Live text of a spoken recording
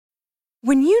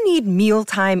When you need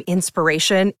mealtime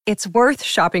inspiration, it's worth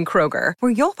shopping Kroger,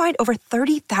 where you'll find over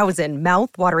 30,000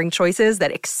 mouth-watering choices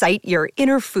that excite your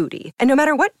inner foodie. And no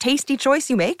matter what tasty choice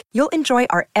you make, you'll enjoy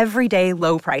our everyday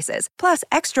low prices, plus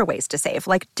extra ways to save,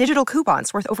 like digital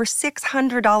coupons worth over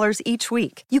 $600 each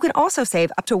week. You can also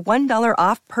save up to $1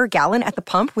 off per gallon at the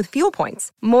pump with fuel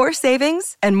points. More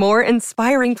savings and more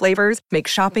inspiring flavors make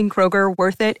shopping Kroger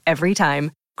worth it every time.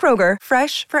 Kroger,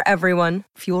 fresh for everyone.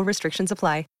 Fuel restrictions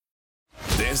apply.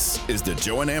 This is the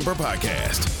Joe and Amber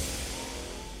Podcast.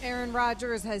 Aaron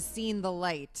Rodgers has seen the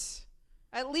light.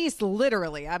 At least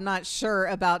literally. I'm not sure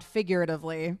about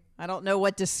figuratively. I don't know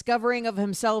what discovering of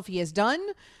himself he has done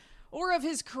or of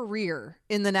his career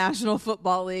in the National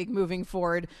Football League moving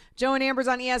forward. Joe and Amber's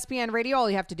on ESPN Radio. All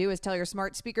you have to do is tell your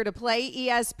smart speaker to play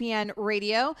ESPN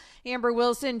Radio. Amber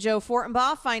Wilson, Joe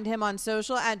Fortenbaugh. Find him on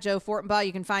social at Joe Fortenbaugh.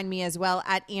 You can find me as well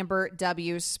at Amber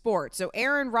W Sports. So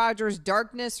Aaron Rodgers'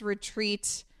 darkness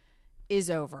retreat is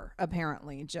over,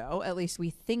 apparently, Joe. At least we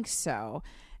think so.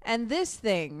 And this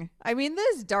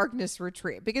darkness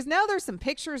retreat, because now there's some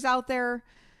pictures out there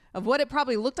of what it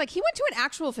probably looked like. He went to an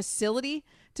actual facility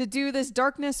to do this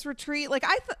darkness retreat. Like,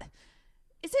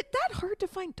 is it that hard to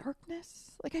find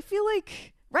darkness? Like, I feel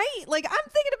like, right? Like, I'm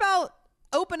thinking about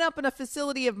open up in a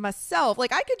facility of myself.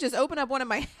 Like, I could just open up one in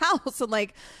my house and,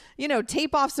 like, you know,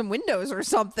 tape off some windows or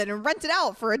something and rent it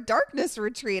out for a darkness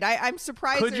retreat. I'm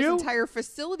surprised there's entire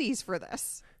facilities for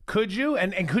this. Could you?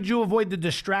 And could you avoid the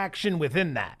distraction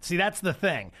within that? See, that's the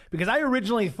thing. Because I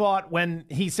originally thought when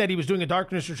he said he was doing a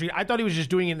darkness retreat, I thought he was just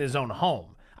doing it in his own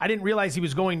home. I didn't realize he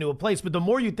was going to a place. But the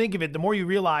more you think of it, the more you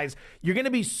realize you're going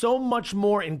to be so much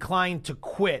more inclined to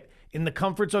quit in the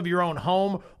comforts of your own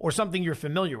home or something you're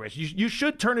familiar with. You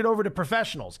should turn it over to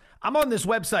professionals. I'm on this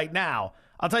website now.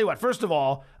 I'll tell you what, first of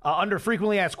all, under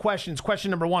frequently asked questions, question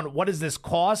number 1, what does this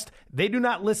cost? They do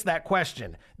not list that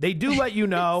question. They do let you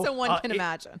know. So one can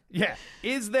imagine. Yeah.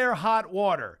 Is there hot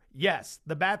water? Yes.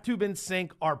 The bath tube and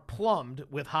sink are plumbed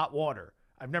with hot water.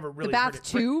 I've never really heard it. The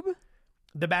bath tube?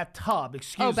 The bathtub,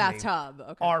 excuse me. Oh, bathtub.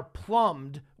 Okay. Are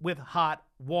plumbed with hot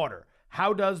water.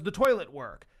 How does the toilet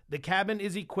work? The cabin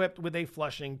is equipped with a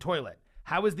flushing toilet.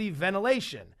 How is the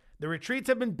ventilation? The retreats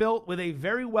have been built with a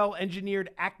very well-engineered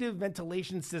active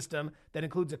ventilation system that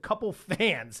includes a couple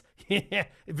fans.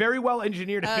 Very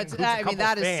well-engineered. That is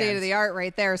state-of-the-art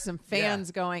right there. Some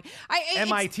fans going.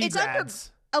 MIT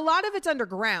grads. A lot of it's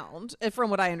underground, from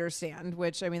what I understand,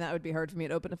 which, that would be hard for me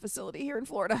to open a facility here in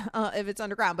Florida if it's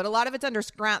underground. But a lot of it's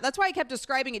underground. That's why I kept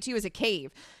describing it to you as a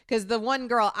cave, because the one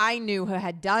girl I knew who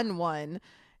had done one,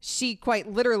 she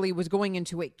quite literally was going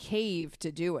into a cave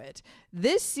to do it.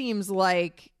 This seems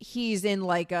like he's in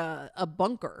like a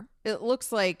bunker. It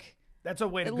looks like that's a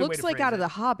way. It looks like out of The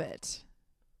Hobbit.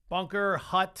 Bunker,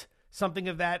 hut, something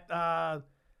of that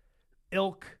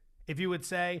ilk, if you would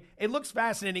say. It looks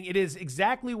fascinating. It is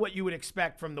exactly what you would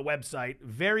expect from the website.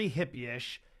 Very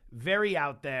hippie-ish, very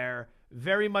out there,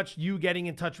 very much you getting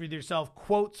in touch with yourself.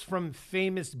 Quotes from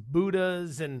famous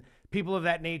Buddhas and people of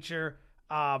that nature.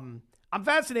 I'm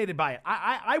fascinated by it.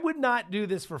 I would not do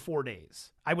this for 4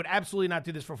 days. I would absolutely not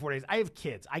do this for 4 days. I have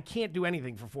kids. I can't do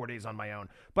anything for 4 days on my own.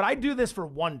 But I do this for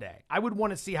one day. I would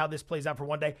want to see how this plays out for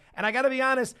one day. And I got to be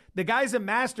honest, the guy's a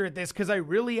master at this because I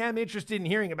really am interested in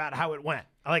hearing about how it went.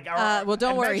 Well,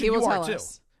 don't worry. He will tell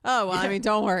us. Oh, well, yeah.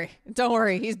 Don't worry. Don't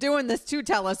worry. He's doing this to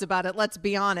tell us about it. Let's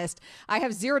be honest. I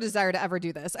have zero desire to ever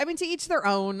do this. To each their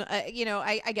own.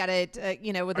 I get it.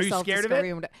 With the self-discovery. Are you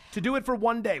scared of it? To do it for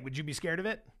one day, would you be scared of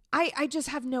it? I just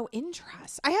have no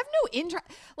interest. I have no interest.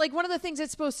 Like, one of the things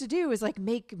it's supposed to do is, like,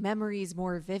 make memories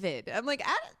more vivid. I'm like,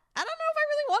 I don't know if I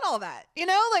really want all that.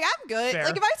 I'm good. Fair.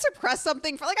 Like, if I suppress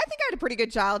something I think I had a pretty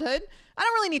good childhood. I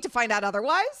don't really need to find out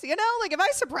otherwise. Like, if I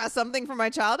suppress something from my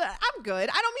childhood, I'm good.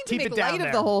 I don't mean to make light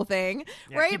of the whole thing,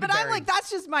 right? But I'm like,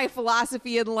 that's just my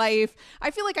philosophy in life.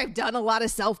 I feel like I've done a lot of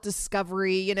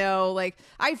self-discovery, like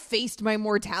I faced my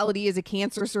mortality as a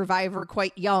cancer survivor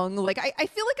quite young. Like, I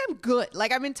feel like I'm good.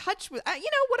 Like, I'm in touch with,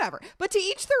 whatever. But to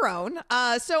each their own.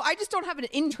 So I just don't have an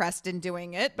interest in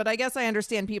doing it. But I guess I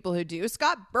understand people who do.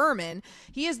 Scott Berman,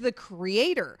 he is the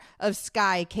creator of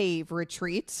Sky Cave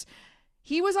Retreats.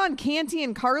 He was on Canty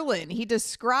and Carlin. He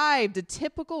described a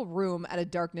typical room at a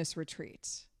darkness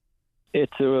retreat.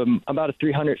 It's about a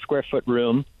 300 square foot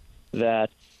room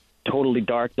that's totally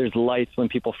dark. There's lights when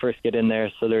people first get in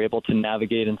there, so they're able to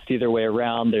navigate and see their way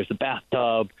around. There's a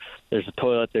bathtub, there's a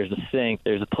toilet, there's a sink,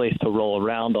 there's a place to roll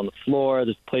around on the floor,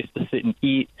 there's a place to sit and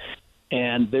eat.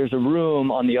 And there's a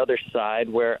room on the other side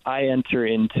where I enter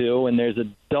into, and there's a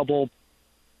double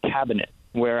cabinet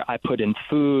where I put in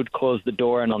food, close the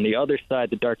door, and on the other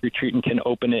side, the dark retreatant can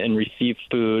open it and receive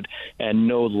food and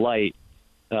no light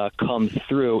comes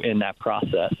through in that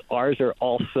process. Ours are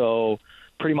also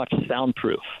pretty much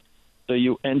soundproof. So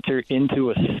you enter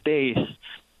into a space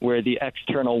where the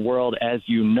external world as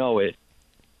you know it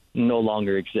no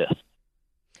longer exists.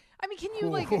 I mean, can you,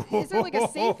 like, is there like a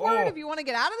safe word if you want to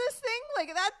get out of this thing?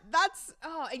 Like that's,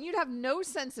 and you'd have no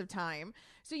sense of time.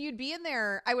 So you'd be in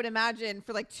there, I would imagine,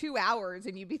 for like 2 hours,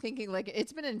 and you'd be thinking, like,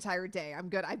 it's been an entire day. I'm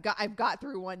good. I've got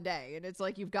through one day. And it's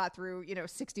like you've got through,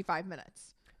 65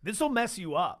 minutes. This will mess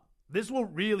you up. This will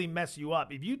really mess you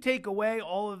up. If you take away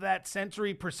all of that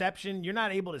sensory perception, you're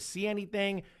not able to see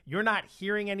anything. You're not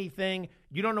hearing anything.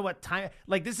 You don't know what time.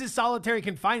 Like, this is solitary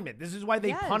confinement. This is why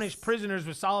they punish prisoners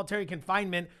with solitary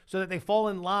confinement, so that they fall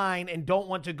in line and don't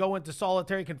want to go into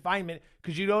solitary confinement,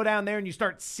 because you go down there and you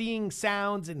start seeing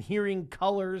sounds and hearing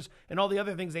colors and all the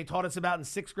other things they taught us about in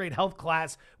 6th grade health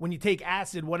class. When you take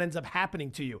acid, what ends up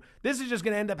happening to you? This is just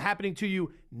going to end up happening to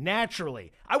you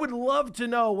naturally. I would love to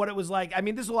know what it was like. I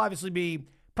mean, this will obviously be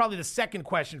probably the second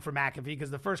question for McAfee, because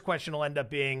the first question will end up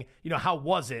being, how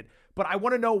was it? But I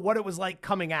want to know what it was like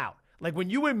coming out. Like,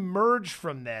 when you emerge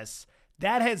from this,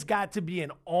 that has got to be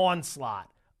an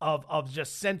onslaught of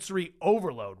just sensory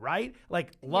overload, right?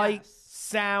 Like light,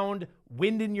 sound,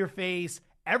 wind in your face,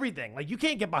 everything. Like, you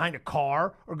can't get behind a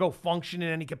car or go function in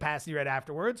any capacity right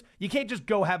afterwards. You can't just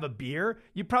go have a beer.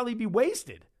 You'd probably be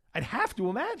wasted. I'd have to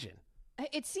imagine.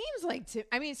 It seems like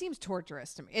it seems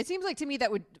torturous to me. It seems like to me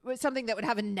that would something that would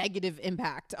have a negative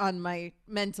impact on my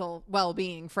mental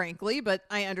well-being, frankly, but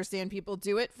I understand people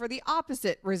do it for the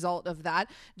opposite result of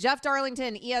that. Jeff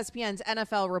Darlington, ESPN's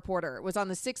NFL reporter, was on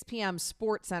the 6 p.m.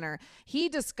 Sports Center. He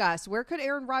discussed where could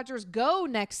Aaron Rodgers go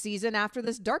next season after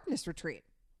this darkness retreat.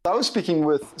 I was speaking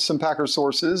with some Packers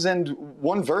sources, and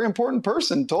one very important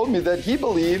person told me that he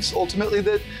believes ultimately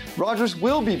that Rodgers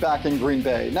will be back in Green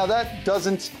Bay. Now, that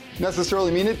doesn't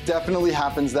necessarily mean it definitely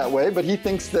happens that way, but he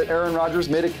thinks that Aaron Rodgers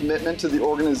made a commitment to the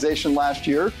organization last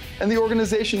year, and the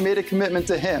organization made a commitment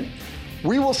to him.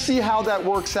 We will see how that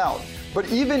works out. But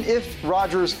even if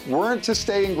Rodgers weren't to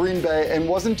stay in Green Bay and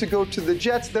wasn't to go to the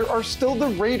Jets, there are still the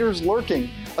Raiders lurking.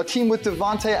 A team with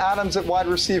Devontae Adams at wide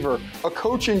receiver, a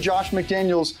coach in Josh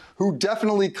McDaniels who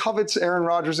definitely covets Aaron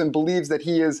Rodgers and believes that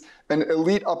he is an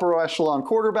elite upper echelon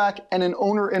quarterback, and an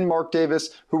owner in Mark Davis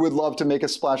who would love to make a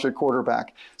splash at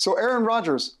quarterback. So Aaron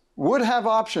Rodgers would have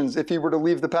options if he were to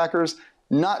leave the Packers,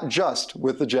 not just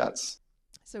with the Jets.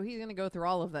 So he's going to go through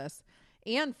all of this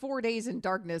and 4 days in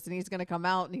darkness, and he's going to come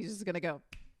out and he's just going to go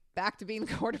back to being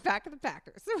the quarterback of the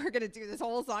Packers. So we're going to do this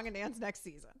whole song and dance next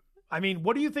season. I mean,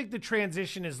 what do you think the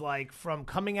transition is like from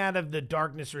coming out of the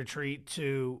darkness retreat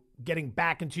to getting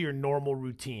back into your normal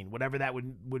routine, whatever that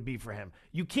would be for him?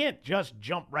 You can't just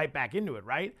jump right back into it,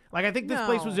 right? Like, I think this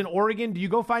place was in Oregon. Do you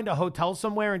go find a hotel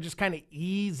somewhere and just kind of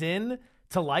ease in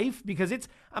to life? Because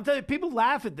I'm telling you, people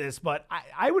laugh at this, but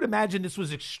I would imagine this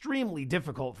was extremely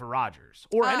difficult for Rodgers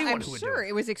or anyone who would do it. I'm sure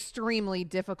it was extremely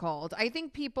difficult. I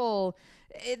think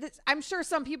I'm sure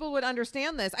some people would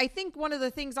understand this. I think one of the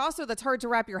things also that's hard to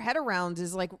wrap your head around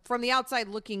is, like, from the outside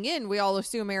looking in, we all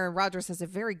assume Aaron Rodgers has a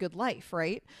very good life,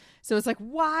 right? So it's like,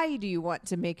 why do you want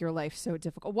to make your life so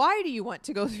difficult? Why do you want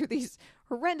to go through these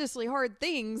horrendously hard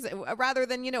things rather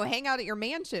than, hang out at your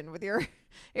mansion with your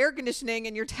air conditioning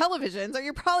and your televisions, or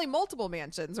you're probably multiple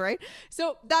mansions, right?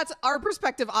 So that's our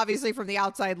perspective, obviously, from the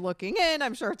outside looking in.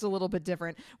 I'm sure it's a little bit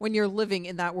different when you're living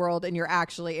in that world and you're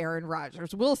actually Aaron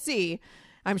Rodgers. We'll see.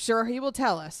 I'm sure he will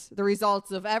tell us the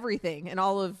results of everything and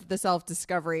all of the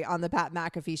self-discovery on the Pat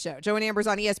McAfee Show. Joe and Amber's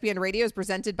on ESPN Radio is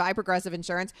presented by Progressive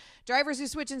Insurance. Drivers who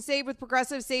switch and save with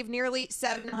Progressive save nearly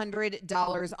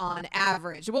 $700 on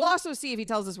average. We'll also see if he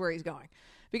tells us where he's going,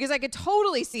 because I could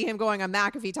totally see him going on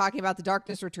McAfee talking about the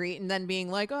darkness retreat and then being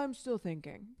like, I'm still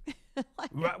thinking.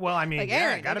 Well, I mean, like,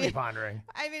 Aaron, got to be pondering.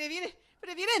 I mean, But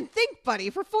if you didn't think,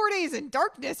 buddy, for 4 days in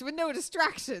darkness with no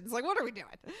distractions, like, what are we doing?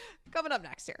 Coming up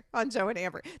next here on Joe and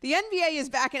Amber. The NBA is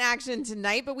back in action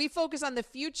tonight, but we focus on the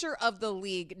future of the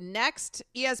league next.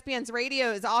 ESPN's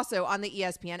radio is also on the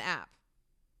ESPN app.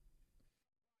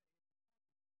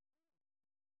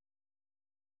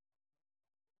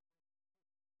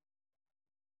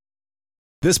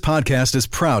 This podcast is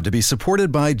proud to be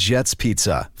supported by Jets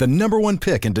Pizza, the #1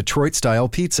 pick in Detroit-style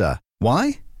pizza.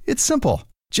 Why? It's simple.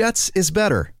 Jets is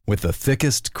better. With the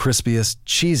thickest, crispiest,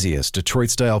 cheesiest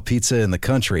Detroit-style pizza in the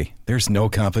country, there's no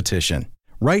competition.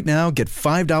 Right now, get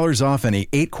 $5 off any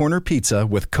 8-corner pizza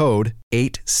with code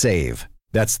 8SAVE.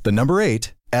 That's the number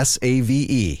 8,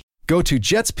 S-A-V-E. Go to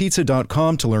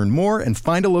jetspizza.com to learn more and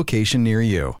find a location near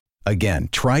you. Again,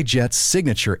 try Jet's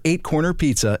signature 8-corner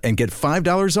pizza and get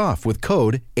 $5 off with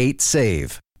code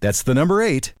 8SAVE. That's the number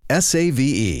 8,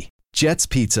 S-A-V-E. Jet's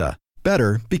Pizza.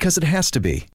 Better because it has to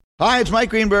be. Hi, it's Mike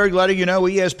Greenberg letting you know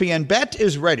ESPN Bet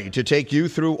is ready to take you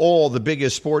through all the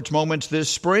biggest sports moments this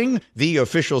spring. The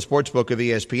official sportsbook of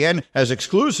ESPN has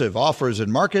exclusive offers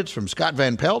and markets from Scott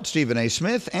Van Pelt, Stephen A.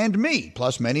 Smith, and me,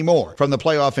 plus many more. From the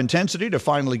playoff intensity to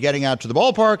finally getting out to the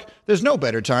ballpark, there's no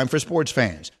better time for sports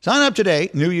fans. Sign up today.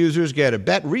 New users get a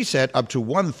bet reset up to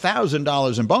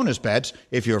 $1,000 in bonus bets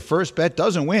if your first bet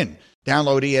doesn't win.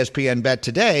 Download ESPN Bet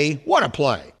today. What a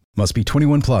play. Must be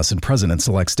 21 plus and present in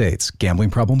select states. Gambling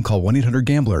problem? Call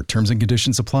 1-800-GAMBLER. Terms and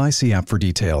conditions apply. See app for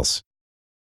details.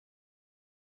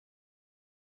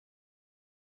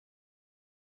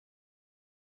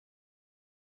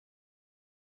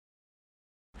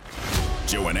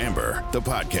 Joe and Amber, the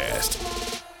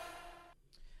podcast.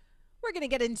 We're going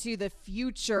to get into the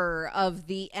future of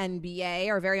the NBA.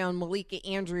 Our very own Malika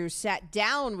Andrews sat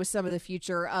down with some of the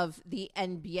future of the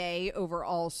NBA over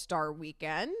All-Star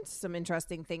Weekend. Some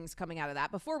interesting things coming out of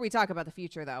that. Before we talk about the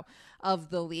future, though, of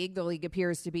the league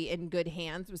appears to be in good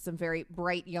hands with some very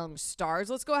bright young stars.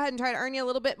 Let's go ahead and try to earn you a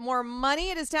little bit more money.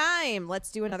 It is time.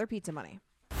 Let's do another Pizza Money.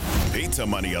 Pizza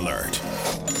Money Alert.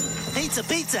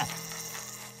 Pizza.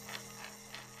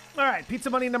 All right, Pizza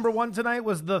Money number 1 tonight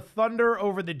was the Thunder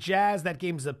over the Jazz. That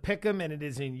game's a pick'em, and it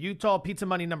is in Utah. Pizza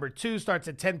Money number 2 starts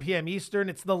at 10 p.m. Eastern.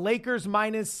 It's the Lakers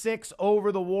 -6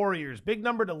 over the Warriors. Big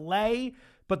number to lay,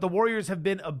 but the Warriors have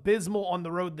been abysmal on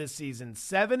the road this season.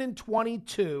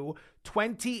 7-22,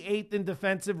 28th in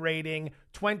defensive rating,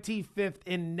 25th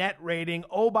in net rating.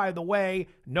 Oh, by the way,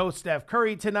 no Steph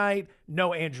Curry tonight,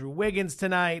 no Andrew Wiggins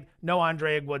tonight, no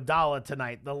Andre Iguodala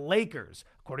tonight. The Lakers,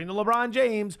 according to LeBron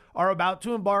James, are about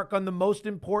to embark on the most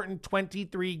important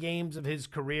 23 games of his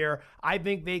career. I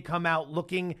think they come out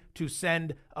looking to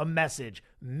send a message.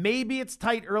 Maybe it's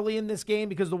tight early in this game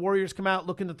because the Warriors come out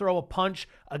looking to throw a punch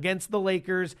against the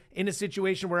Lakers in a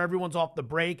situation where everyone's off the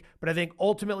break. But I think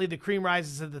ultimately the cream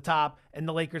rises to the top and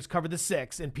the Lakers cover the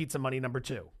 6 in Pizza Money number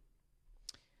 2.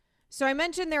 So I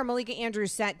mentioned there Malika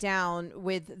Andrews sat down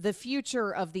with the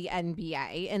future of the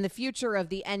NBA, and the future of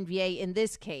the NBA in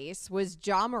this case was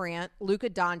Ja Morant, Luka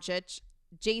Doncic,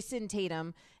 Jason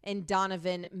Tatum, and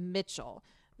Donovan Mitchell.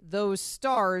 Those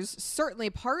stars certainly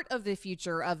part of the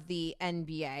future of the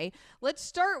NBA. Let's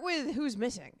start with who's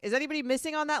missing. Is anybody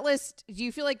missing on that list? Do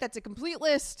you feel like that's a complete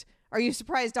list? Are you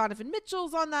surprised Donovan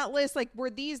Mitchell's on that list? Like, were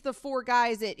these the 4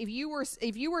 guys that if you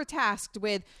were tasked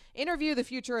with interview the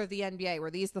future of the NBA, were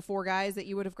these the 4 guys that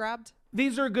you would have grabbed?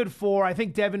 These are a good 4. I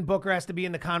think Devin Booker has to be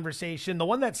in the conversation. The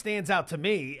one that stands out to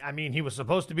me, I mean, he was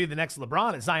supposed to be the next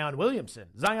LeBron, is Zion Williamson.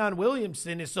 Zion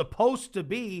Williamson is supposed to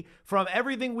be, from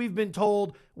everything we've been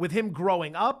told with him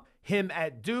growing up, him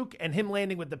at Duke, and him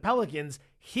landing with the Pelicans,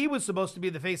 he was supposed to be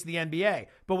the face of the NBA.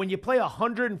 But when you play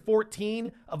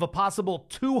 114 of a possible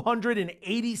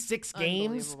 286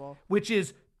 games, which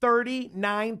is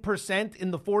 39%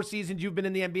 in the 4 seasons you've been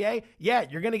in the NBA, yeah,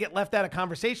 you're going to get left out of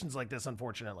conversations like this,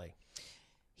 unfortunately.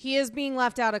 He is being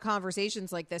left out of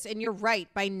conversations like this. And you're right.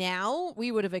 By now,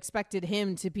 we would have expected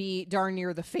him to be darn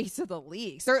near the face of the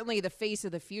league, certainly the face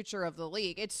of the future of the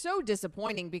league. It's so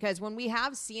disappointing because when we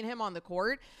have seen him on the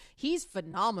court, he's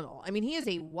phenomenal. I mean, he is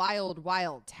a wild,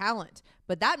 wild talent,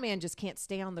 but that man just can't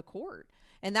stay on the court.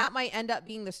 And that might end up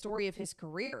being the story of his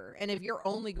career. And if you're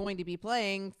only going to be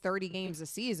playing 30 games a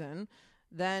season,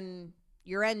 then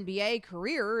your NBA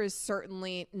career is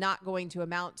certainly not going to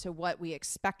amount to what we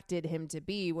expected him to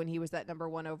be when he was that number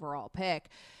 1 overall pick.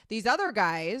 These other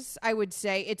guys, I would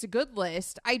say it's a good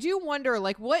list. I do wonder,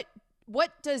 like, what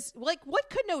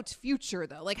connotes future,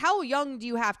 though? Like, how young do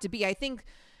you have to be?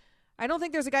 I don't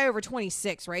think there's a guy over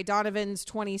 26, right? Donovan's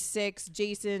 26.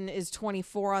 Jason is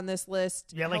 24 on this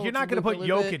list. Yeah, like you're not going to put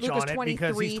Jokic on it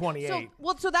because he's 28.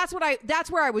 So that's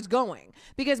where I was going,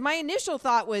 because my initial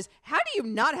thought was, how do you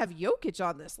not have Jokic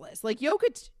on this list? Like,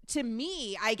 Jokic, to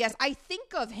me, I guess I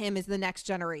think of him as the next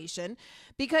generation,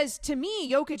 because to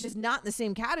me, Jokic is not in the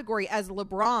same category as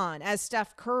LeBron, as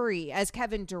Steph Curry, as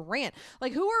Kevin Durant.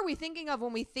 Like, who are we thinking of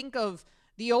when we think of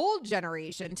the old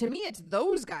generation? To me, it's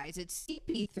those guys. It's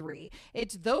CP3.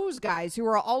 It's those guys who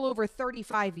are all over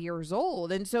 35 years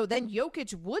old. And so then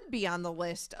Jokic would be on the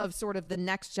list of sort of the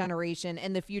next generation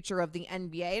and the future of the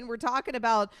NBA. And we're talking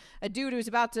about a dude who's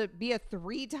about to be a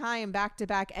 3-time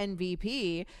back-to-back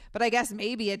MVP. But I guess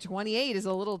maybe at 28 is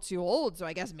a little too old. So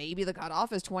I guess maybe the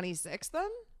cutoff is 26 then?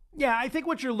 Yeah, I think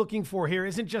what you're looking for here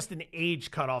isn't just an age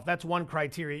cutoff. That's one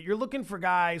criteria. You're looking for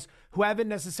guys who haven't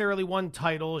necessarily won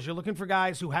titles. You're looking for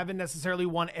guys who haven't necessarily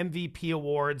won MVP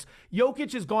awards.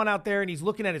 Jokic has gone out there and he's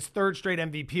looking at his 3rd straight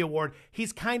MVP award.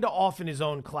 He's kind of off in his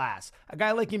own class. A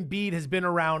guy like Embiid has been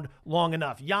around long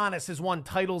enough. Giannis has won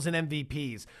titles and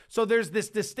MVPs. So there's this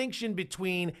distinction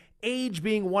between age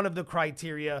being one of the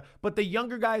criteria, but the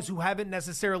younger guys who haven't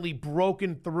necessarily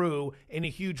broken through in a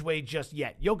huge way just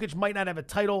yet. Jokic might not have a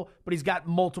title, but he's got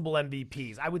multiple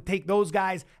MVPs. I would take those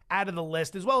guys out of the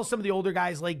list, as well as some of the older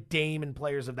guys like Dame and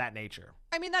players of that nature.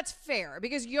 I mean, that's fair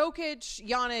because Jokic,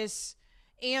 Giannis,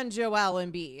 and Joel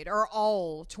Embiid are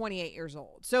all 28 years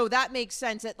old. So that makes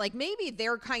sense that like maybe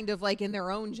they're kind of like in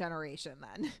their own generation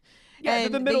then. Yeah, and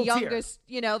they're the middle youngest,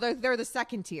 tier. You know, they're the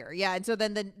second tier. Yeah, and so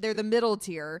then they're the middle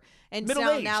tier. And middle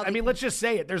age. Now I mean, let's just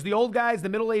say it. There's the old guys, the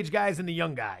middle-aged guys, and the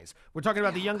young guys. We're talking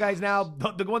about the young guys now.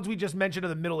 The ones we just mentioned are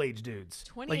the middle-aged dudes.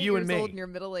 28 like you years and me. old and you're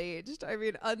middle-aged. I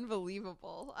mean,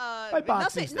 unbelievable. My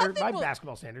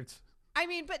basketball standards. I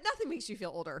mean, but nothing makes you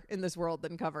feel older in this world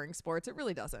than covering sports. It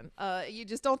really doesn't. You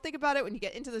just don't think about it when you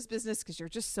get into this business because you're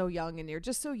just so young and you're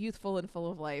just so youthful and full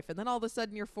of life. And then all of a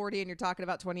sudden you're 40 and you're talking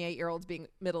about 28-year-olds being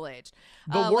middle-aged.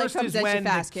 The worst is when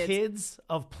the kids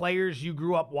of players you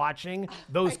grew up watching,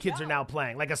 those kids are now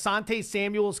playing. Like Asante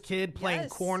Samuel's kid playing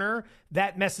corner,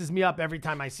 that messes me up every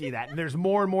time I see that. And there's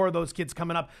more and more of those kids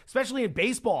coming up, especially in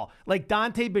baseball. Like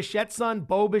Dante Bichette's son,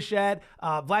 Bo Bichette,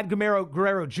 Vlad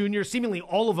Guerrero Jr., seemingly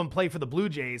all of them play for the Blue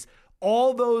Jays.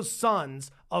 All those sons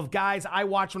of guys I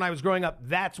watched when I was growing up,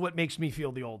 that's what makes me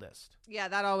feel the oldest. Yeah,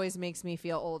 that always makes me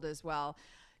feel old as well.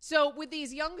 So with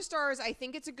these young stars, I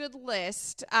think it's a good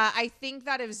list. I think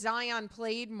that if Zion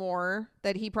played more,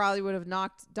 that he probably would have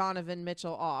knocked Donovan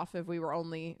Mitchell off if we were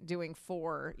only doing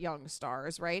 4 young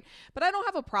stars, right? But I don't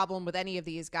have a problem with any of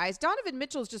these guys. Donovan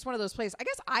Mitchell is just one of those players. I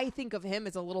guess I think of him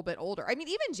as a little bit older. I mean,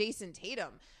 even Jason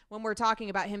Tatum, when we're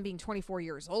talking about him being 24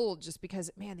 years old, just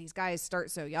because, man, these guys start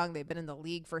so young. They've been in the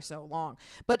league for so long.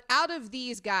 But out of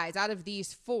these guys, out of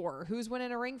these 4, who's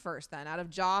winning a ring first then? Out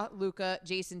of Ja, Luka,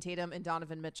 Jason Tatum, and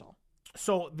Donovan Mitchell?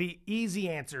 So the easy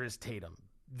answer is Tatum.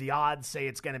 The odds say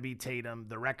it's going to be Tatum.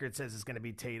 The record says it's going to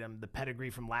be Tatum. The pedigree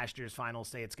from last year's finals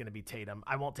say it's going to be Tatum.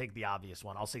 I won't take the obvious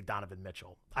one. I'll say Donovan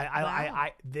Mitchell.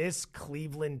 This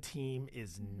Cleveland team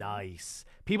is nice.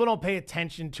 People don't pay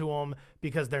attention to them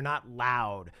because they're not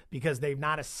loud, because they've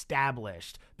not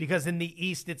established, because in the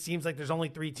East it seems like there's only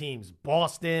 3 teams,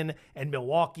 Boston and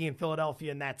Milwaukee and Philadelphia,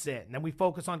 and that's it. And then we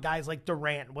focus on guys like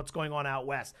Durant and what's going on out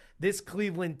west. This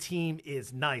Cleveland team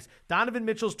is nice. Donovan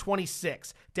Mitchell's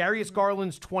 26. Darius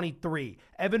Garland's 23.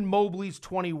 Evan Mobley's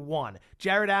 21.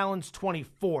 Jared Allen's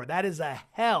 24. That is a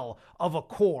hell of a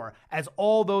core, as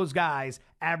all those guys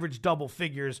average double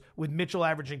figures, with Mitchell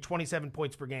averaging 27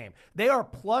 points per game. They are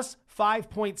plus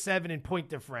 5.7 in point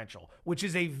differential, which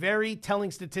is a very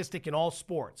telling statistic in all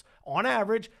sports. On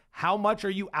average, how much are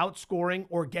you outscoring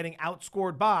or getting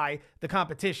outscored by the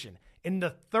competition? In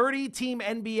the 30-team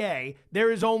NBA,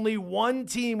 there is only one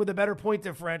team with a better point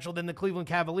differential than the Cleveland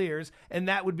Cavaliers, and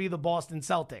that would be the Boston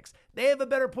Celtics. They have a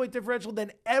better point differential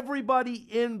than everybody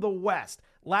in the West.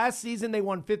 Last season, they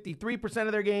won 53%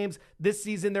 of their games. This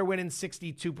season, they're winning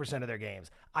 62% of their games.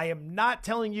 I am not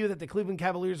telling you that the Cleveland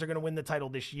Cavaliers are going to win the title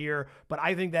this year, but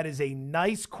I think that is a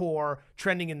nice core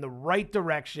trending in the right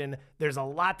direction. There's a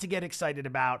lot to get excited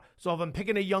about. So if I'm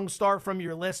picking a young star from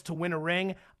your list to win a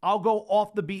ring, I'll go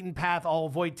off the beaten path. I'll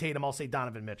avoid Tatum. I'll say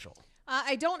Donovan Mitchell.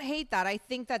 I don't hate that. I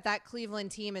think that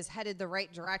Cleveland team is headed the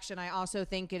right direction. I also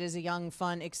think it is a young,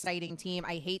 fun, exciting team.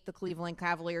 I hate the Cleveland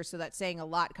Cavaliers, so that's saying a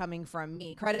lot coming from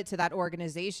me. Credit to that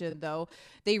organization, though.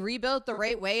 They rebuilt the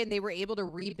right way, and they were able to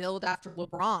rebuild after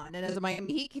LeBron. And as a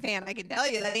Miami Heat fan, I can tell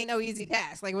you that ain't no easy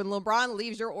task. Like, when LeBron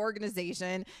leaves your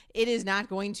organization, it is not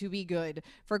going to be good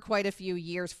for quite a few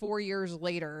years. 4 years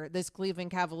later, this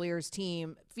Cleveland Cavaliers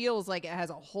team feels like it has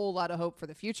a whole lot of hope for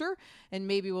the future, and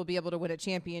maybe we'll be able to win a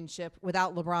championship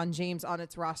without LeBron James on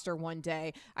its roster one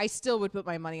day. I still would put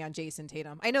my money on Jason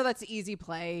Tatum. I know that's an easy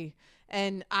play,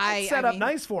 and I set up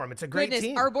nice for him. It's a great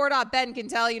team. Our board op Ben can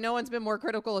tell you no one's been more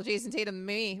critical of Jason Tatum than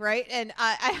me, right? And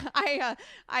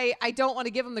I don't want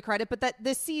to give him the credit, but that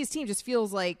this C's team just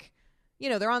feels like, you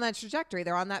know, they're on that trajectory.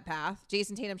 They're on that path.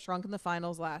 Jason Tatum shrunk in the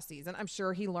finals last season. I'm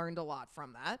sure he learned a lot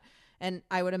from that. And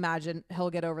I would imagine he'll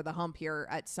get over the hump here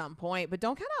at some point. But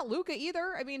don't count out Luka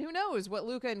either. I mean, who knows what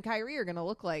Luka and Kyrie are going to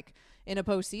look like in a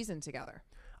postseason together.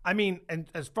 I mean, and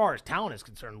as far as talent is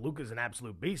concerned, Luka's an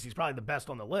absolute beast. He's probably the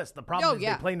best on the list. The problem is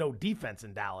they play no defense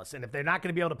in Dallas. And if they're not going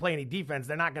to be able to play any defense,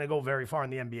 they're not going to go very far in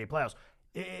the NBA playoffs.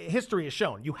 History has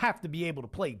shown you have to be able to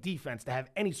play defense to have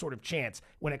any sort of chance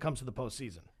when it comes to the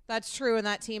postseason. That's true, and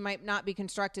that team might not be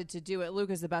constructed to do it.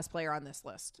 Luka's the best player on this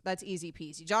list. That's easy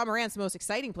peasy. Ja Morant's the most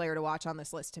exciting player to watch on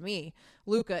this list to me.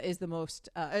 Luka is the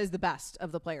best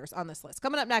of the players on this list.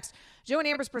 Coming up next, Joe and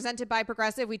Amber's presented by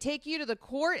Progressive. We take you to the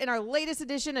court in our latest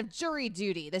edition of Jury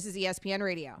Duty. This is ESPN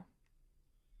Radio.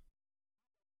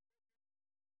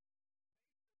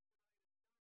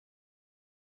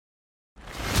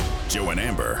 Joe and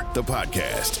Amber, the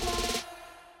podcast.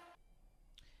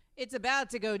 It's about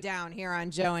to go down here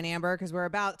on Joe and Amber because we're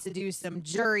about to do some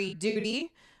jury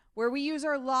duty where we use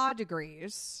our law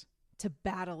degrees to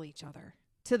battle each other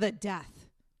to the death.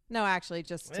 No, actually,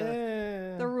 just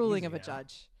to the ruling of a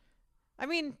judge. I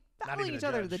mean, battling each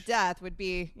other to the death would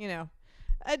be,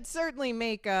 it'd certainly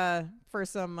make for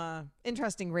some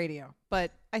interesting radio.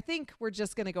 But I think we're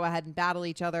just going to go ahead and battle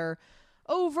each other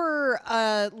over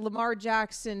Lamar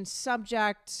Jackson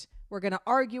subject. We're going to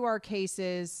argue our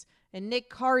cases, and Nick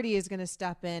Cardy is going to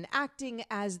step in, acting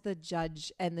as the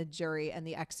judge and the jury and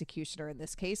the executioner in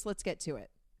this case. Let's get to it.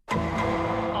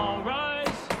 All rise.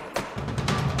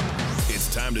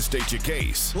 It's time to state your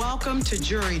case. Welcome to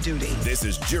Jury Duty. This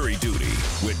is Jury Duty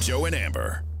with Joe and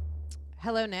Amber.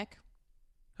 Hello, Nick.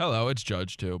 Hello, it's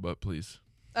Judge too, but please.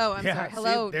 Oh, I'm sorry.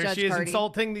 Hello, there Judge she is Cardy.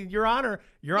 Insulting Your Honor.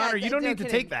 Your Honor, you don't need to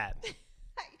take that.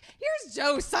 Here's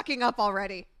Joe sucking up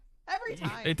already. Every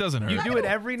time. It doesn't hurt. You do it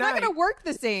every night. It's not going to work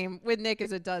the same with Nick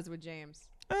as it does with James.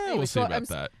 We'll see about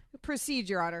that. Proceed,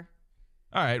 Your Honor.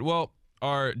 All right. Well,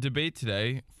 our debate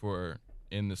today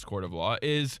in this court of law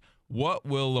is what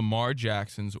will Lamar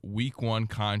Jackson's Week 1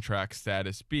 contract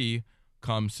status be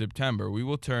come September? We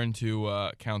will turn to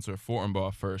Counselor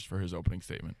Fortenbaugh first for his opening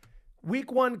statement.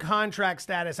 Week 1 contract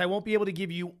status, I won't be able to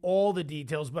give you all the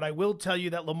details, but I will tell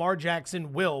you that Lamar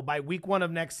Jackson will, by week 1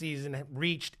 of next season, have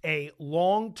reached a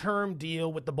long-term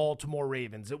deal with the Baltimore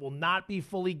Ravens. It will not be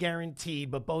fully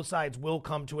guaranteed, but both sides will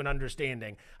come to an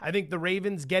understanding. I think the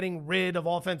Ravens getting rid of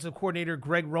offensive coordinator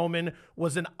Greg Roman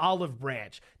was an olive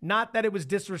branch. Not that it was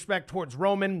disrespect towards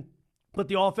Roman, but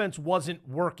the offense wasn't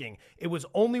working. It was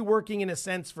only working in a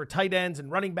sense for tight ends and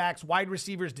running backs. Wide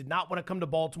receivers did not want to come to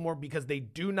Baltimore because they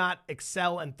do not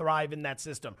excel and thrive in that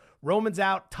system. Roman's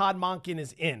out. Todd Monken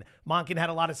is in. Monken had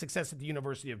a lot of success at the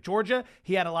University of Georgia.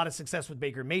 He had a lot of success with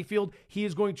Baker Mayfield. He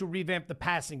is going to revamp the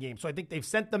passing game. So I think they've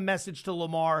sent the message to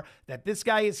Lamar that this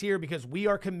guy is here because we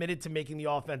are committed to making the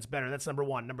offense better. That's number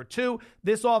one. Number two,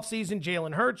 this offseason,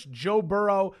 Jalen Hurts, Joe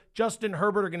Burrow, Justin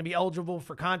Herbert are going to be eligible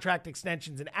for contract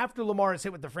extensions. And after Lamar is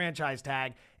hit with the franchise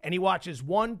tag and he watches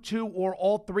 1, 2, or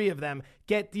all 3 of them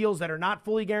get deals that are not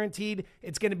fully guaranteed,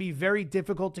 it's going to be very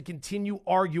difficult to continue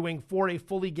arguing for a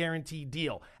fully guaranteed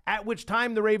deal. At which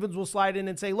time the Ravens will slide in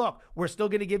and say, look, we're still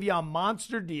going to give you a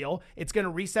monster deal. It's going to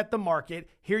reset the market.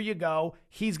 Here you go.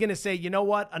 He's going to say, you know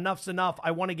what? Enough's enough.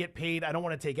 I want to get paid. I don't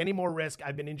want to take any more risk.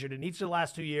 I've been injured in each of the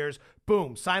last 2 years.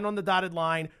 Boom. Sign on the dotted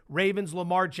line. Ravens,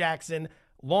 Lamar Jackson,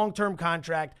 long-term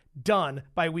contract, done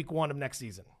by week 1 of next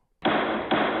season.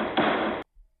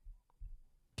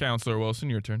 Counselor Wilson,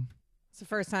 your turn. It's the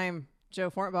first time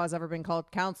Joe Fortenbaugh has ever been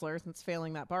called counselor since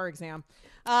failing that bar exam.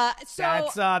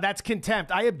 That's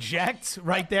contempt. I object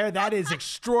right there. That is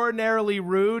extraordinarily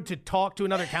rude to talk to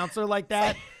another counselor like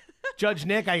that. Judge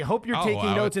Nick, I hope you're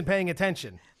taking notes and paying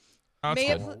attention. I'll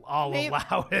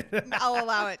allow it. I'll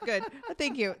allow it. Good.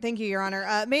 Thank you. Thank you, Your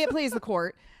Honor. May it please the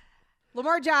court.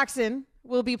 Lamar Jackson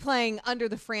will be playing under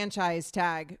the franchise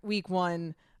tag week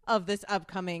 1 of this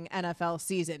upcoming NFL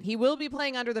season. He will be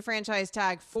playing under the franchise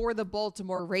tag for the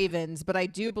Baltimore Ravens, but I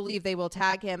do believe they will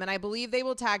tag him, and I believe they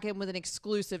will tag him with an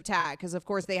exclusive tag because, of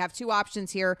course, they have 2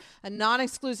 options here. A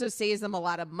non-exclusive saves them a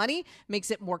lot of money, makes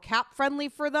it more cap-friendly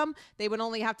for them. They would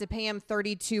only have to pay him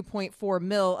 $32.4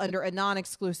 million under a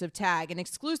non-exclusive tag. An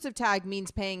exclusive tag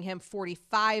means paying him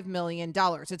 $45 million.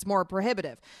 It's more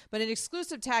prohibitive. But an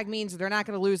exclusive tag means they're not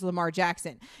going to lose Lamar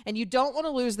Jackson. And you don't want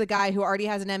to lose the guy who already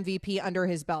has an MVP under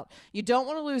his belt. You don't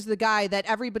want to lose the guy that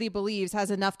everybody believes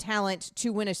has enough talent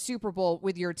to win a Super Bowl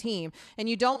with your team. And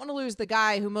you don't want to lose the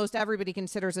guy who most everybody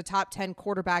considers a top 10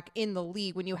 quarterback in the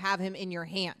league when you have him in your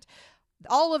hand.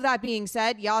 All of that being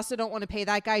said, you also don't want to pay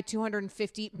that guy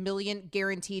 $250 million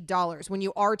guaranteed dollars. When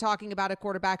you are talking about a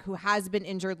quarterback who has been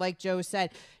injured, like Joe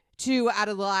said, 2 out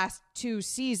of the last 2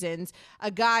 seasons, a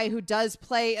guy who does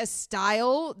play a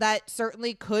style that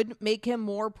certainly could make him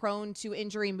more prone to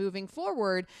injury moving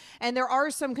forward. And there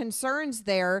are some concerns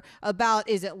there about,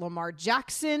 is it Lamar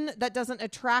Jackson that doesn't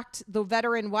attract the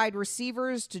veteran wide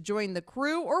receivers to join the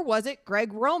crew, or was it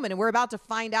Greg Roman? And we're about to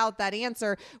find out that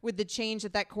answer with the change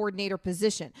at that coordinator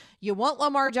position. You want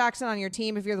Lamar Jackson on your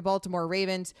team if you're the Baltimore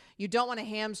Ravens. You don't want to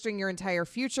hamstring your entire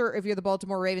future if you're the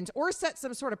Baltimore Ravens, or set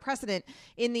some sort of precedent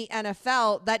in the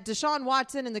NFL that Deshaun Deshaun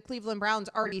Watson and the Cleveland Browns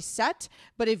already set,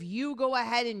 but if you go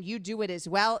ahead and you do it as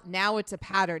well, now it's a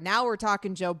pattern. Now we're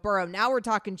talking Joe Burrow. Now we're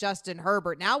talking Justin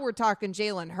Herbert. Now we're talking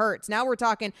Jalen Hurts. Now we're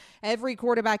talking every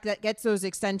quarterback that gets those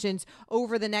extensions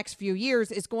over the next few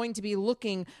years is going to be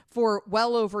looking for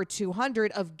well over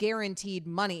 200 of guaranteed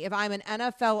money. If I'm an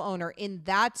NFL owner in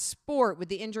that sport with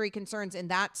the injury concerns in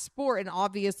that sport, and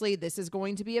obviously this is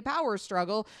going to be a power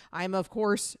struggle, I'm of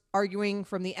course arguing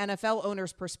from the NFL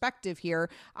owner's perspective here,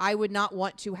 I would not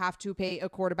want to have to pay a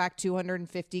quarterback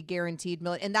 $250 guaranteed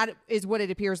million. And that is what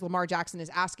it appears Lamar Jackson is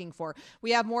asking for.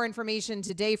 We have more information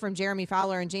today from Jeremy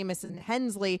Fowler and Jamison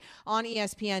Hensley on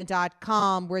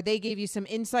ESPN.com, where they gave you some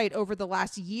insight over the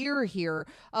last year here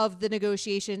of the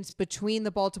negotiations between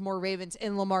the Baltimore Ravens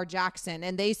and Lamar Jackson.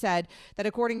 And they said that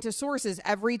according to sources,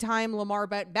 every time Lamar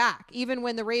bet back, even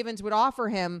when the Ravens would offer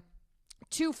him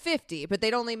 $250, but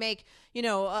they'd only make,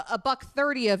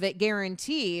 $130 of it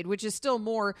guaranteed, which is still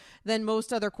more than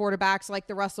most other quarterbacks like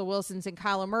the Russell Wilsons and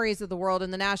Kyler Murrays of the world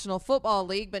in the National Football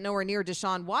League, but nowhere near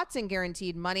Deshaun Watson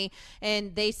guaranteed money.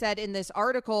 And they said in this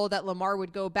article that Lamar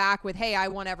would go back with, hey, I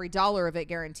want every dollar of it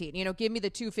guaranteed. Give me the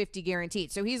 $250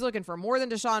 guaranteed. So he's looking for more than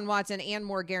Deshaun Watson and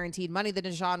more guaranteed money than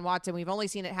Deshaun Watson. We've only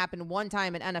seen it happen one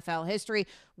time in NFL history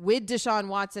with Deshaun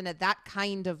Watson at that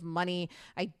kind of money.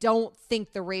 I don't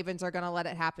think the Ravens are going to let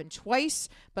it happen twice,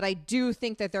 but I do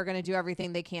think that they're going to do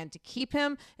everything they can to keep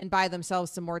him and buy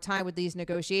themselves some more time with these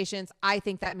negotiations. I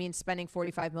think that means spending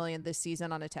 $45 million this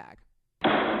season on a tag.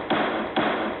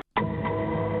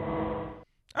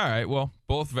 All right, well,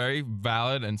 both very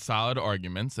valid and solid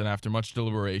arguments, and after much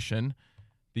deliberation,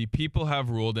 the people have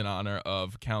ruled in honor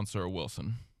of Counselor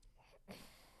Wilson.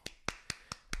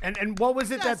 And what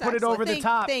was it that put it over the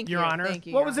top, Your Honor?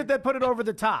 What was it that put it over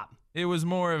the top? It was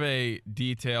more of a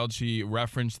detailed. She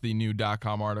referenced the new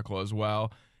 .com article as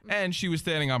well, and she was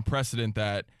standing on precedent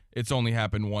that it's only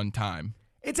happened one time.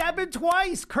 It's happened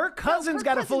twice. Kirk Cousins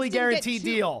got a fully guaranteed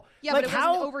deal. Yeah, but it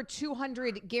wasn't over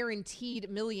 200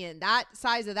 guaranteed million. That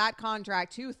size of that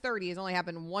contract, 230, has only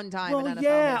happened one time in NFL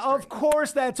history. Of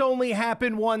course that's only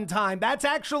happened one time. That's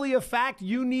actually a fact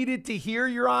you needed to hear,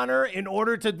 Your Honor, in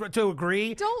order to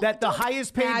agree that the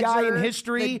highest paid guy in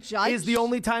history is the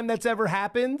only time that's ever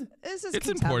happened. It's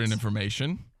important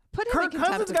information. Kirk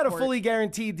Cousins got a fully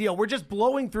guaranteed deal. We're just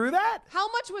blowing through that?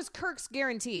 How much was Kirk's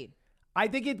guaranteed? I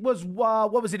think it was,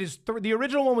 what was it? The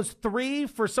original one was 3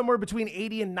 for somewhere between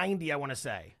 80 and 90, I want to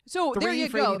say. So there you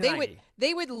go.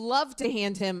 They would love to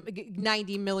hand him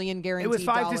 $90 million guaranteed. It was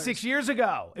 5 to 6 years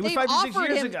ago.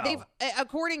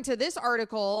 According to this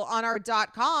article on our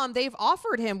 .com, they've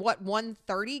offered him,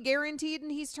 $130 guaranteed,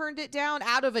 and he's turned it down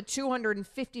out of a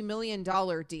 $250 million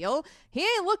deal. He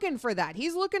ain't looking for that.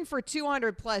 He's looking for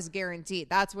 200 plus guaranteed.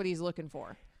 That's what he's looking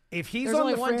for. If he's There's on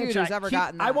only the one franchise, dude who's ever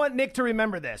gotten that. I want Nick to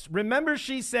remember this. Remember,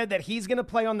 she said that he's going to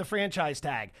play on the franchise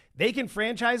tag. They can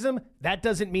franchise him. That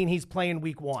doesn't mean he's playing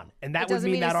week 1. And that would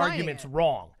mean that argument's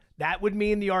wrong. That would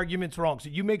mean the argument's wrong. So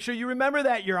you make sure you remember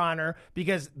that, Your Honor,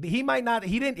 because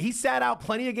he sat out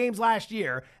plenty of games last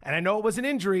year. And I know it was an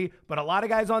injury, but a lot of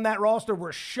guys on that roster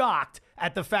were shocked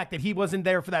at the fact that he wasn't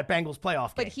there for that Bengals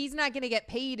playoff game. But he's not going to get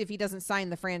paid if he doesn't sign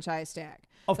the franchise tag.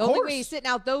 Of course. The only way he's sitting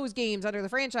out those games under the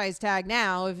franchise tag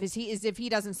now is if he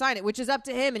doesn't sign it, which is up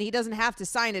to him, and he doesn't have to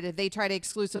sign it if they try to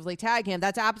exclusively tag him.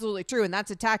 That's absolutely true, and that's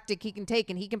a tactic he can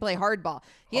take, and he can play hardball.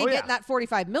 He ain't getting that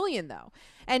 $45 million, though.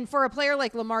 And for a player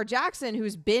like Lamar Jackson,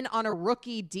 who's been on a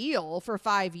rookie deal for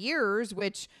 5 years,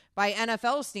 which by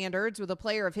NFL standards with a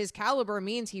player of his caliber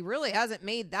means he really hasn't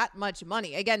made that much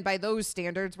money. Again, by those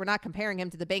standards, we're not comparing him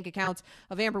to the bank accounts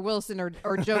of Amber Wilson or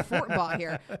Joe Fortenbaugh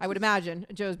here. I would imagine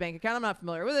Joe's bank account. I'm not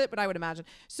familiar with it, but I would imagine.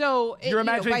 So you're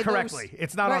imagining correctly.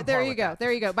 It's not on there. You go.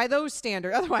 There you go. By those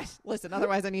standards,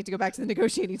 otherwise I need to go back to the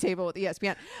negotiating table with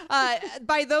ESPN.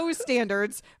 By those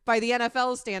standards, by the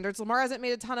NFL standards, Lamar hasn't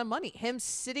made a ton of money. Him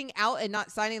sitting out and not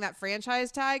signing that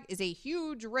franchise tag is a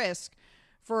huge risk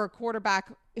for a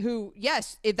quarterback who,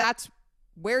 yes, if that's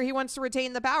where he wants to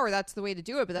retain the power, that's the way to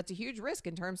do it. But that's a huge risk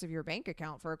in terms of your bank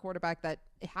account for a quarterback that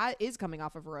is coming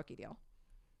off of a rookie deal,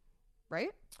 right?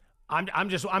 I'm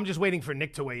just waiting for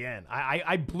Nick to weigh in.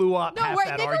 I blew up half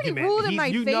that Nick argument. Ruled in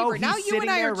my favor. He's now you sitting and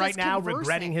I there are right now conversing.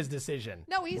 regretting his decision.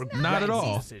 No, he's not at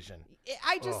all.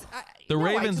 The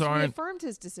Ravens I aren't reaffirmed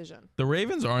his decision. The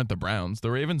Ravens aren't the Browns.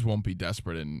 The Ravens won't be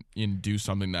desperate and do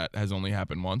something that has only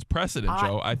happened once. Precedent,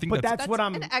 Joe. I think that's what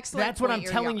I'm. an excellent That's what I'm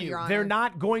point, telling Your you. Honor. They're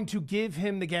not going to give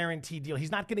him the guaranteed deal.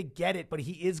 He's not going to get it, but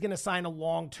he is going to sign a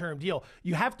long-term deal.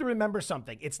 You have to remember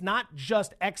something. It's not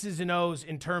just X's and O's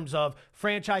in terms of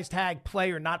franchise tag,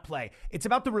 play or not play. It's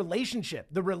about the relationship.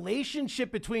 The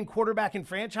relationship between quarterback and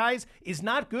franchise is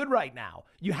not good right now.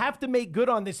 You have to make good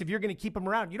on this if you're going to keep him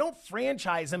around. You don't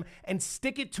franchise him and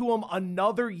stick it to him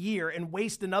another year and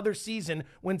waste another season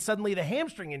when suddenly the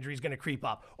hamstring injury is going to creep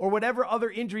up or whatever other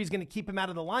injury is going to keep him out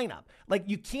of the lineup. Like,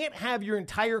 you can't have your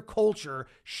entire culture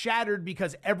shattered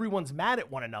because everyone's mad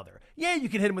at one another. Yeah, you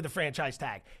can hit him with a franchise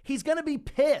tag. He's going to be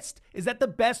pissed. Is that the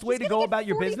best way to go about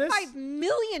your business? $45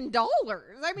 million. I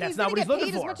mean, That's he's not going what to he's get paid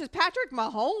looking as for. much as Patrick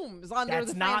Mahomes under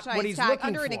That's the not franchise what he's tag, looking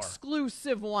under an for.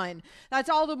 exclusive one. That's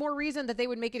all the more reason that they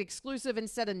would make it exclusive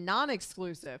instead of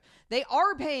non-exclusive. They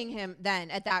are paying him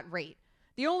then at that rate.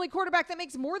 The only quarterback that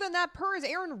makes more than that per is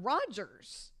Aaron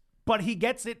Rodgers. But he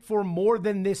gets it for more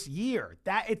than this year.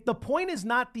 The point is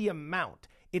not the amount.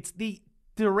 It's the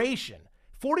duration.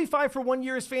 45 for 1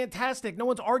 year is fantastic. No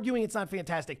one's arguing it's not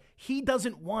fantastic. He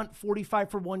doesn't want 45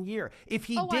 for 1 year. If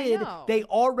he did, they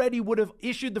already would have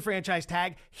issued the franchise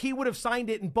tag. He would have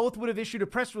signed it and both would have issued a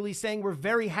press release saying we're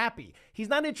very happy. He's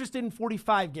not interested in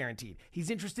 45 guaranteed. He's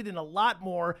interested in a lot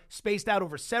more spaced out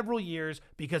over several years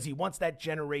because he wants that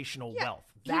generational wealth.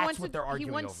 That's what they're arguing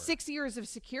over. He wants 6 years of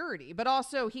security, but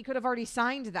also he could have already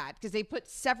signed that because they put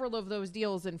several of those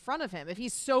deals in front of him. If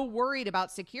he's so worried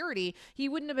about security, he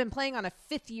wouldn't have been playing on a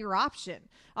 5th-year option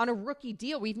on a rookie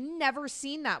deal. We've never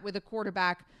seen that with a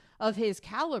quarterback of his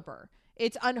caliber.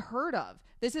 It's unheard of.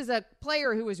 This is a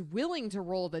player who is willing to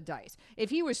roll the dice. If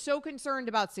he was so concerned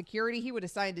about security, he would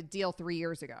have signed a deal 3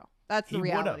 years ago. That's the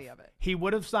reality of it. He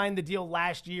would have signed the deal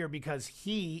last year because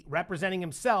he, representing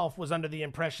himself, was under the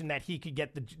impression that he could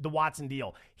get the Watson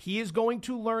deal. He is going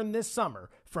to learn this summer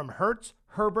from Hurts,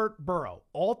 Herbert, Burrow,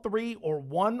 all three or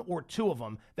one or two of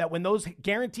them, that when those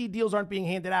guaranteed deals aren't being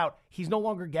handed out, he's no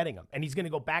longer getting them. And he's going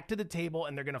to go back to the table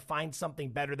and they're going to find something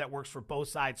better that works for both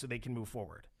sides so they can move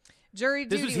forward. Jury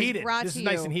Duty was heated. brought This to is you.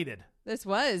 nice and heated. This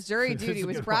was. Jury Duty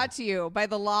was brought to you by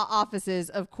the law offices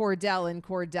of Cordell and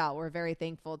Cordell. We're very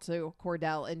thankful to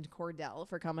Cordell and Cordell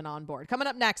for coming on board. Coming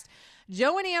up next,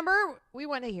 Joe and Amber, we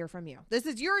want to hear from you. This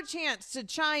is your chance to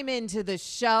chime into the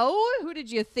show. Who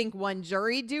did you think won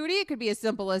Jury Duty? It could be as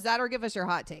simple as that, or give us your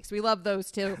hot takes. We love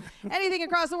those too. Anything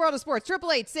across the world of sports.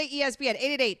 888 say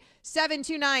ESPN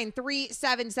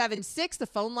 888-729-3776. The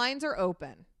phone lines are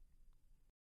open.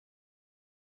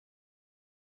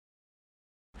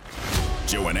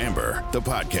 Joe and Amber, the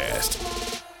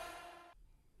podcast.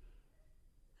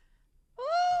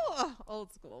 Oh,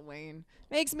 old school Wayne.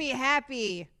 Makes me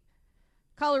happy.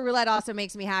 Color Roulette also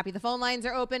makes me happy. The phone lines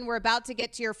are open. We're about to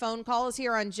get to your phone calls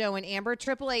here on Joe and Amber.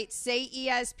 888 say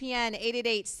ESPN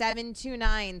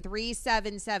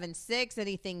 888-729-3776.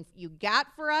 Anything you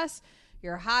got for us?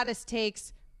 Your hottest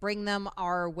takes, bring them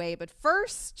our way. But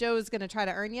first, Joe's going to try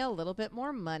to earn you a little bit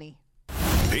more money.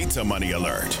 Pizza money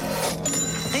alert.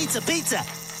 Pizza, pizza.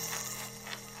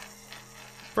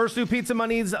 First two pizza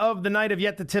monies of the night have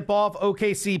yet to tip off.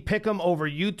 OKC Pick'em over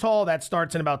Utah. That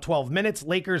starts in about 12 minutes.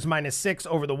 Lakers -6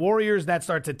 over the Warriors. That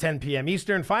starts at 10 p.m.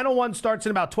 Eastern. Final one starts in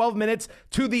about 12 minutes.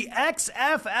 To the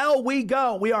XFL we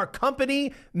go. We are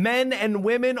company, men and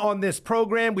women on this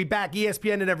program. We back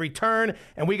ESPN at every turn,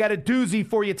 and we got a doozy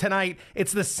for you tonight.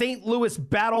 It's the St. Louis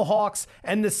Battlehawks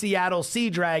and the Seattle Sea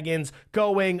Dragons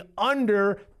going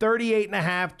under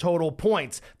 38.5 total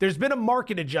points. There's been a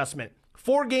market adjustment.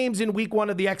 4 games in week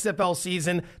 1 of the XFL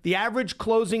season, the average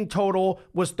closing total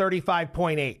was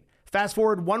 35.8. Fast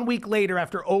forward 1 week later,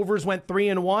 after overs went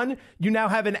 3-1, you now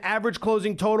have an average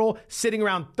closing total sitting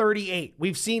around 38.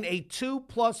 We've seen a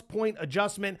 2+ point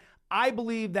adjustment. I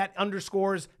believe that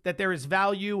underscores that there is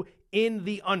value in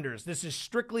the unders. This is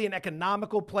strictly an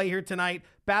economical play here tonight.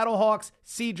 Battlehawks,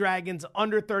 Sea Dragons,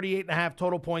 under 38.5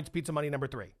 total points. Pizza money number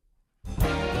 3.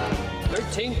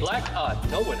 13 black odd,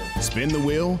 no winner. Spin the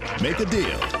wheel, make a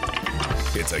deal.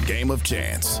 It's a game of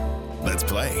chance. Let's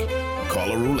play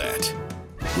Call a Roulette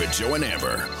with Joe and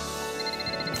Amber.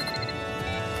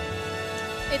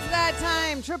 It's that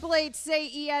time. 888 say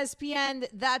ESPN.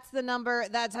 That's the number.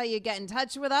 That's how you get in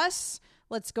touch with us.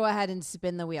 Let's go ahead and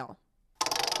spin the wheel.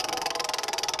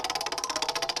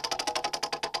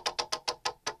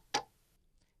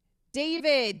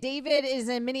 David is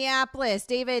in Minneapolis.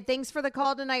 David, thanks for the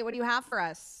call tonight. What do you have for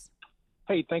us?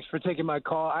 Hey, thanks for taking my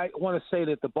call. I want to say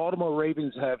that the Baltimore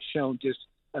Ravens have shown just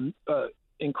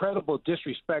incredible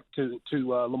disrespect to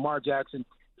Lamar Jackson.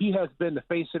 he has been the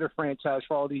face of the franchise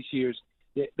for all these years.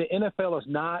 The NFL is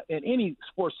not, and any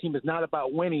sports team is not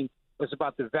about winning. It's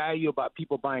about the value, about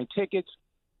people buying tickets.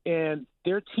 And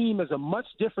their team is a much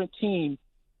different team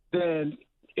than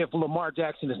if Lamar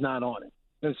Jackson is not on it.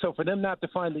 And so for them not to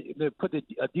put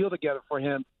a deal together for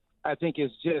him, I think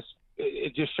it's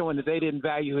just showing that they didn't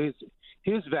value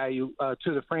his value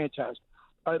to the franchise.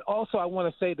 Also, I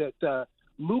want to say that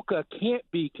Luka can't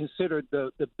be considered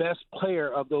the best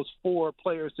player of those four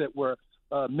players that were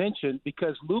mentioned,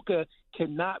 because Luka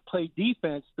cannot play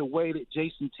defense the way that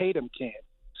Jason Tatum can.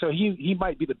 So he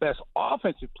might be the best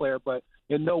offensive player, but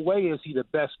in no way is he the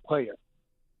best player.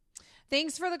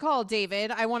 Thanks for the call,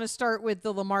 David. I want to start with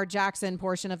the Lamar Jackson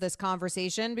portion of this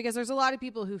conversation, because there's a lot of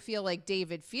people who feel like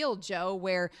David Field, Joe,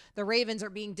 where the Ravens are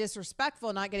being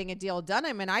disrespectful, not getting a deal done.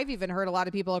 I mean, I've even heard a lot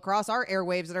of people across our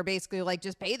airwaves that are basically like,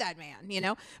 just pay that man, you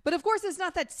know? But of course, it's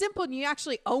not that simple, and you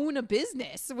actually own a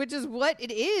business, which is what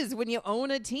it is when you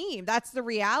own a team. That's the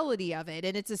reality of it.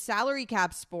 And it's a salary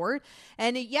cap sport.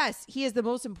 And yes, he is the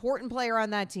most important player on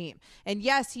that team. And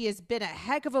yes, he has been a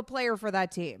heck of a player for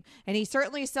that team. And he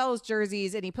certainly sells jerseys,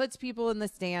 and he puts people in the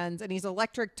stands, and he's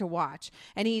electric to watch,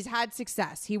 and he's had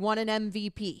success. He won an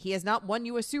MVP. He has not won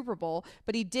you a Super Bowl,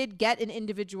 but he did get an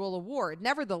individual award.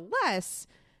 Nevertheless,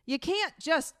 you can't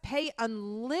just pay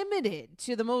unlimited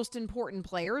to the most important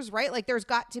players, right? Like, there's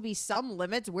got to be some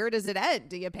limits. Where does it end?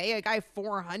 Do you pay a guy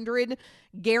 $400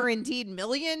 guaranteed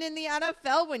million in the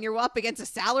NFL when you're up against a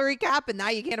salary cap and now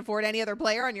you can't afford any other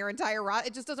player on your entire roster?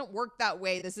 It just doesn't work that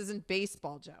way. This isn't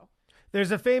baseball, Joe.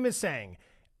 There's a famous saying,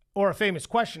 or a famous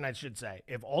question, I should say.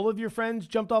 If all of your friends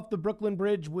jumped off the Brooklyn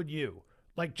Bridge, would you?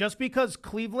 Like, just because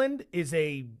Cleveland is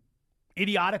a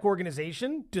idiotic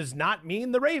organization does not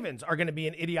mean the Ravens are going to be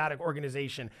an idiotic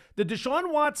organization. The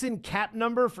Deshaun Watson cap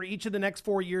number for each of the next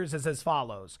 4 years is as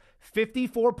follows: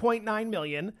 $54.9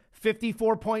 million,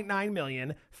 $54.9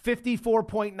 million,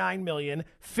 $54.9 million,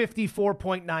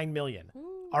 $54.9 million.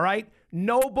 All right?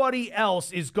 Nobody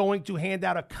else is going to hand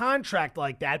out a contract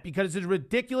like that, because it's a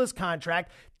ridiculous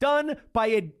contract done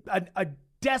by a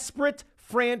desperate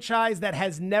franchise that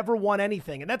has never won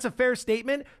anything. And that's a fair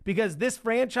statement, because this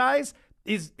franchise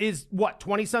is what,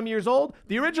 20-some years old?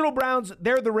 The original Browns,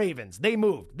 they're the Ravens. They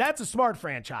moved. That's a smart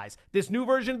franchise. This new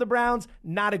version of the Browns,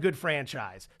 not a good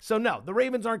franchise. So no, the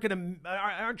Ravens aren't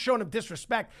showing them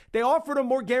disrespect. They offered him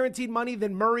more guaranteed money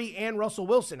than Murray and Russell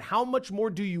Wilson. How much more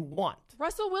do you want?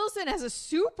 Russell Wilson has a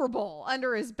Super Bowl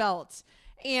under his belt,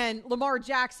 and Lamar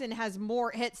Jackson has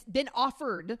been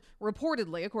offered,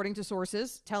 reportedly, according to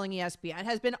sources telling ESPN,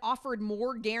 has been offered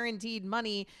more guaranteed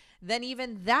money than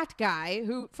even that guy,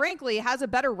 who frankly has a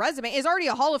better resume, is already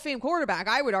a Hall of Fame quarterback,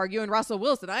 I would argue, in Russell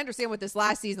Wilson. I understand what this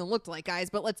last season looked like,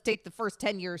 guys, but let's take the first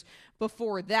 10 years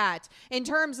before that. In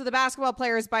terms of the basketball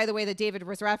players, by the way, that David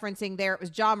was referencing there, it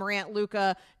was Ja Morant,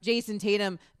 Luka, Jason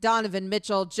Tatum, Donovan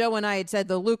Mitchell. Joe and I had said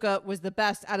that Luka was the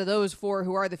best out of those four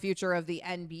who are the future of the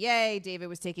NBA. David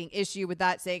was taking issue with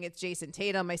that, saying it's Jason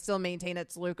Tatum. I still maintain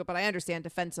it's Luka, but I understand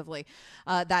defensively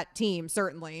that team,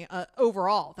 certainly,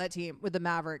 overall, that team with the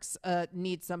Mavericks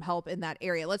needs some help in that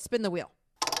area. Let's spin the wheel.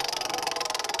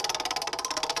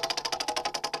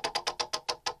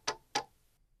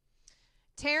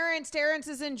 Terrence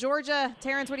is in Georgia.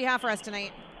 Terrence, what do you have for us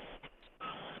tonight?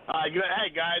 Hey,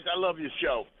 guys, I love your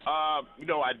show. You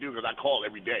know I do, because I call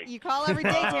every day. You call every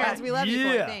day, Terrence. We love you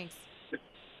for it. Thanks.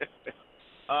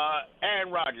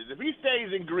 Aaron Rodgers, if he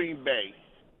stays in Green Bay,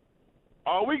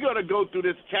 are we going to go through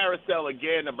this carousel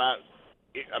again about,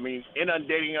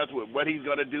 inundating us with what he's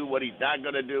going to do, what he's not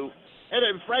going to do? And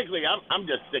then, frankly, I'm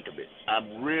just sick of it.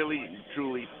 I'm really,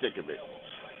 truly sick of it.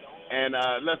 And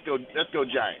let's go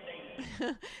Giants.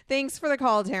 Thanks for the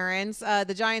call, Terrence.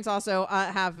 The Giants also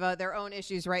have their own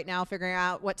issues right now figuring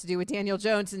out what to do with Daniel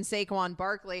Jones and Saquon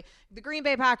Barkley. The Green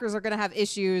Bay Packers are going to have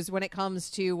issues when it comes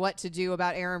to what to do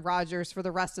about Aaron Rodgers for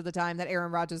the rest of the time that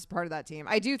Aaron Rodgers is part of that team.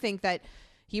 I do think that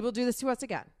he will do this to us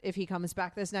again if he comes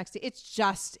back this next year.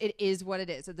 It is what it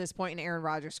is at this point in Aaron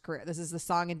Rodgers' career. This is the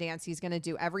song and dance he's going to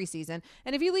do every season.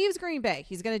 And if he leaves Green Bay,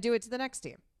 he's going to do it to the next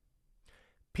team.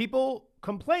 People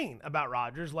complain about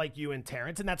Rodgers like you and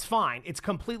Terrence, and that's fine. It's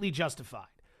completely justified.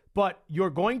 But you're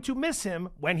going to miss him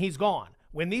when he's gone.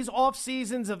 When these off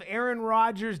seasons of Aaron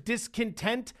Rodgers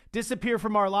discontent disappear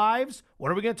from our lives,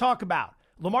 what are we going to talk about?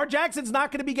 Lamar Jackson's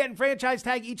not going to be getting franchise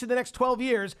tag each of the next 12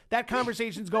 years. That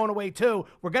conversation's going away too.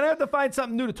 We're going to have to find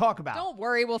something new to talk about. Don't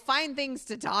worry. We'll find things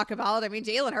to talk about. I mean,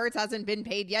 Jalen Hurts hasn't been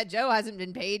paid yet. Joe hasn't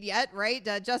been paid yet, right?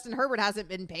 Justin Herbert hasn't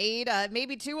been paid.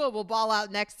 Maybe Tua will ball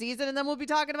out next season, and then we'll be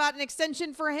talking about an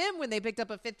extension for him when they picked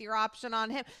up a fifth-year option on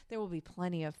him. There will be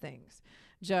plenty of things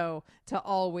Joe, to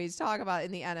always talk about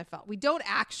in the NFL. We don't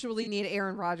actually need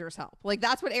Aaron Rodgers' help. Like,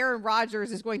 that's what Aaron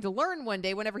Rodgers is going to learn one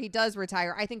day whenever he does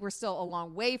retire. I think we're still a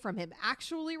long way from him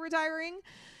actually retiring.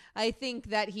 I think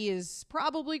that he is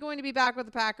probably going to be back with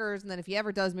the Packers, and then if he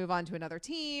ever does move on to another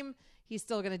team, he's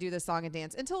still going to do the song and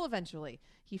dance until eventually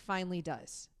he finally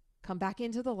does come back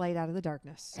into the light out of the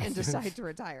darkness and decide to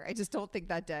retire. I just don't think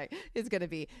that day is going to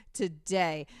be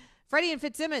today. Freddie and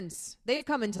Fitzsimmons, they've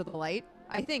come into the light,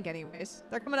 I think anyways.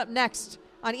 They're coming up next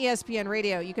on ESPN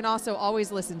Radio. You can also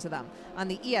always listen to them on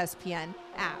the ESPN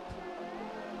app.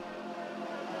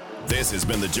 This has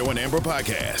been the Joe and Amber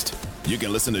Podcast. You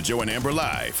can listen to Joe and Amber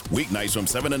live weeknights from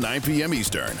 7 to 9 p.m.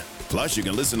 Eastern. Plus, you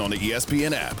can listen on the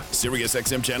ESPN app,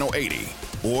 SiriusXM Channel 80,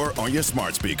 or on your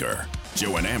smart speaker.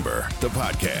 Joe and Amber, the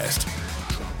podcast.